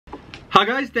Hi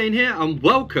guys, Dane here and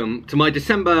welcome to my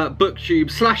December BookTube /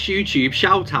 YouTube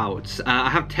shoutouts. I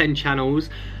have 10 channels.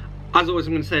 As always,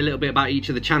 I'm going to say a little bit about each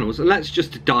of the channels and let's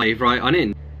just dive right on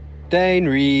in. Dane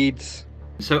reads.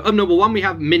 So up number one we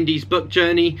have Mindy's book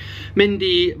journey.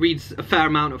 Mindy reads a fair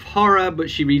amount of horror, but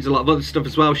she reads a lot of other stuff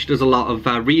as well. She does a lot of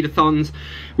readathons.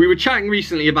 We were chatting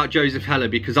recently about Joseph Heller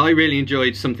because I really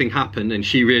enjoyed Something Happened and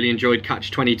she really enjoyed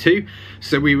Catch-22.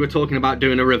 So we were talking about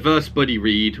doing a reverse buddy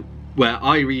read where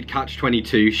I read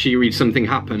Catch-22, she reads Something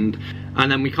Happened, and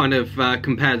then we kind of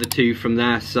compare the two from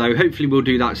there. So hopefully we'll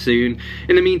do that soon.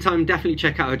 In the meantime, definitely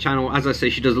check out her channel. As I say,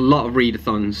 she does a lot of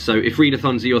readathons, so if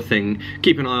readathons are your thing,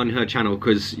 keep an eye on her channel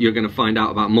because you're going to find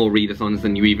out about more readathons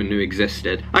than you even knew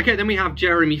existed. Okay, then we have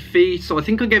Jeremy Fee. So I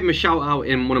think I gave him a shout out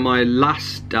in one of my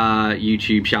last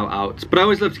YouTube shout outs, but I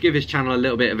always love to give his channel a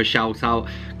little bit of a shout out.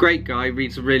 Great guy,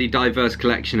 reads a really diverse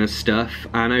collection of stuff,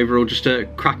 and overall just a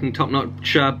cracking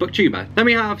top-notch booktuber. Then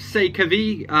we have Say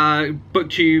Kavi,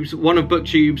 one of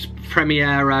BookTube's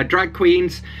premier drag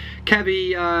queens.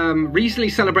 Kevi recently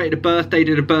celebrated a birthday,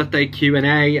 did a birthday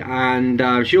Q&A,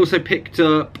 and she also picked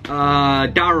up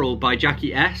Daryl by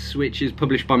Jackie S, which is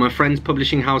published by my friend's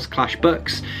publishing house Clash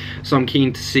Books, so I'm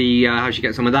keen to see how she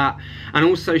gets on with that. And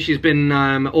also she's been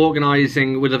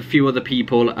organising with a few other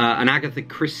people an Agatha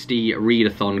Christie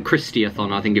readathon,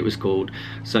 Christie-a-thon I think it was called,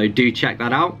 so do check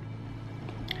that out.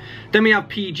 Then we have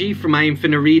PG from I Ain't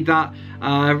Finna Read That.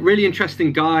 Really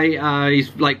interesting guy.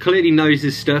 He's like clearly knows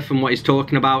his stuff and what he's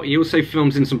talking about. He also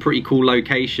films in some pretty cool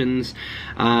locations,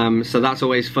 so that's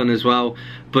always fun as well.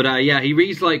 But yeah, he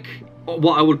reads like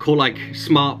what I would call like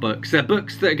smart books. They're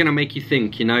books that are going to make you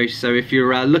think, you know. So if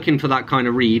you're looking for that kind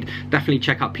of read, definitely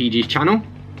check out PG's channel.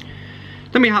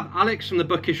 Then we have Alex from the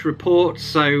Bookish Report.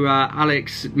 So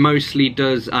Alex mostly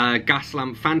does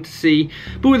Gaslamp fantasy,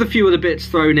 but with a few other bits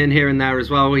thrown in here and there as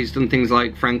well. He's done things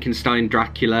like Frankenstein,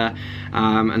 Dracula,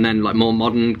 and then like more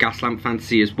modern Gaslamp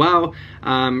fantasy as well.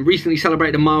 Recently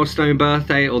celebrated a milestone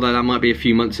birthday, although that might be a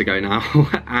few months ago now.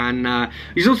 And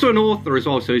he's also an author as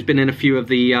well, so he's been in a few of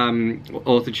the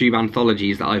AuthorTube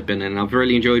anthologies that I've been in. I've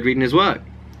really enjoyed reading his work.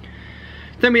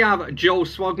 Then we have Joel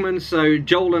Swagman. So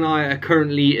Joel and I are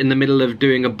currently in the middle of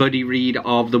doing a buddy read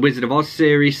of the Wizard of Oz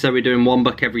series. So we're doing one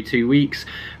book every 2 weeks,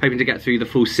 hoping to get through the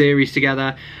full series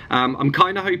together. I'm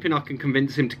kind of hoping I can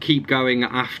convince him to keep going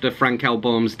after Frank L.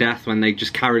 Baum's death when they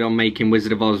just carried on making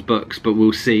Wizard of Oz books, but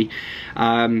we'll see.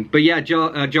 But yeah,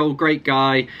 Joel, great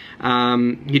guy.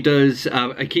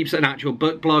 He keeps an actual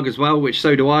book blog as well, which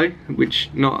so do I, which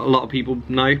not a lot of people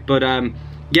know, but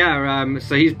yeah,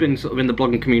 so he's been sort of in the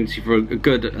blogging community for a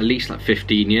good, at least like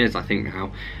 15 years, I think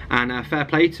now, and fair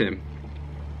play to him.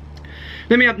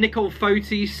 Then we have Nicole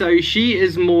Foti. So she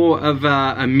is more of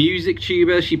a music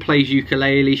tuber. She plays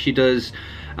ukulele. She does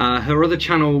her other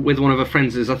channel with one of her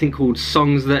friends is I think called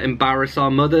Songs That Embarrass Our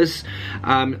Mothers.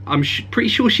 I'm pretty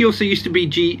sure she also used to be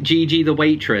Gigi the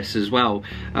Waitress as well.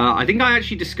 I think I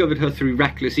actually discovered her through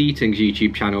Reckless Eating's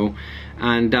YouTube channel,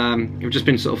 and I've just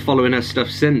been sort of following her stuff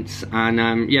since.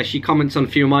 And yeah, she comments on a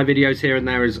few of my videos here and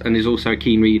there and is also a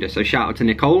keen reader, so shout out to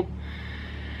Nicole.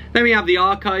 Then we have The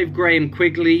Archive, Graham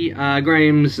Quigley.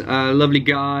 Graham's a lovely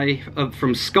guy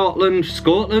from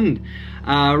Scotland.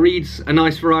 Reads a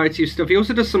nice variety of stuff. He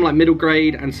also does some like middle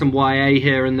grade and some YA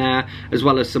here and there, as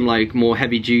well as some like more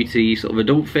heavy duty sort of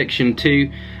adult fiction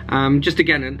too. Just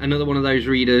again, another one of those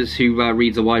readers who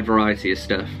reads a wide variety of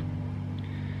stuff.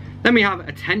 Then we have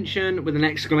Attention with an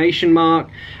exclamation mark.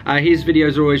 His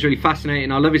videos are always really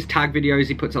fascinating. I love his tag videos.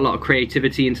 He puts a lot of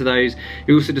creativity into those.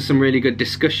 He also does some really good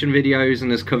discussion videos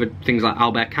and has covered things like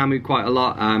Albert Camus quite a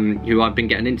lot, who I've been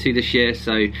getting into this year.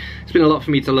 So it's been a lot for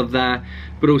me to love there.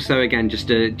 But also, again, just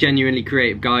a genuinely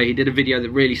creative guy. He did a video that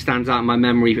really stands out in my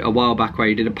memory a while back where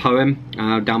he did a poem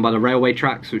down by the railway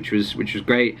tracks, which was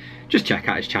great. Just check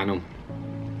out his channel.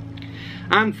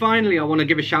 And finally, I want to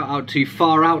give a shout out to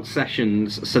Far Out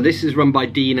Sessions. So this is run by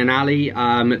Dean and Ali.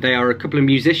 They are a couple of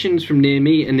musicians from near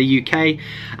me in the UK,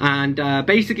 and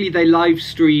basically they live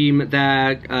stream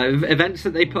their events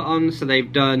that they put on. So they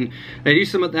do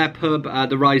some at their pub,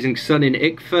 the Rising Sun in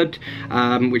Ickford,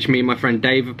 which me and my friend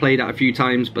Dave have played at a few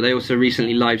times, but they also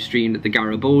recently live streamed at the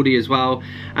Garibaldi as well.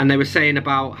 And they were saying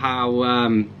about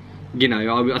how you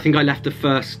know, I think I left the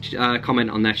first comment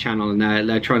on their channel, and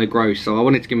they're trying to grow, so I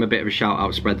wanted to give them a bit of a shout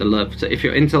out, spread the love. So if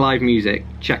you're into live music,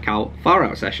 check out Far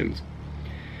Out Sessions.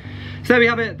 So there we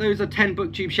have it. Those are 10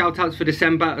 BookTube shoutouts for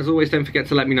December. As always, don't forget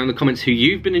to let me know in the comments who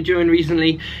you've been enjoying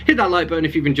recently. Hit that like button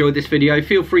if you've enjoyed this video.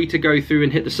 Feel free to go through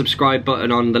and hit the subscribe button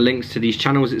on the links to these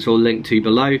channels. It's all linked to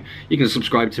below. You can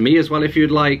subscribe to me as well if you'd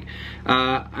like.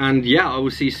 And yeah, I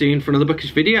will see you soon for another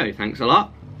bookish video. Thanks a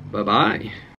lot. Bye bye.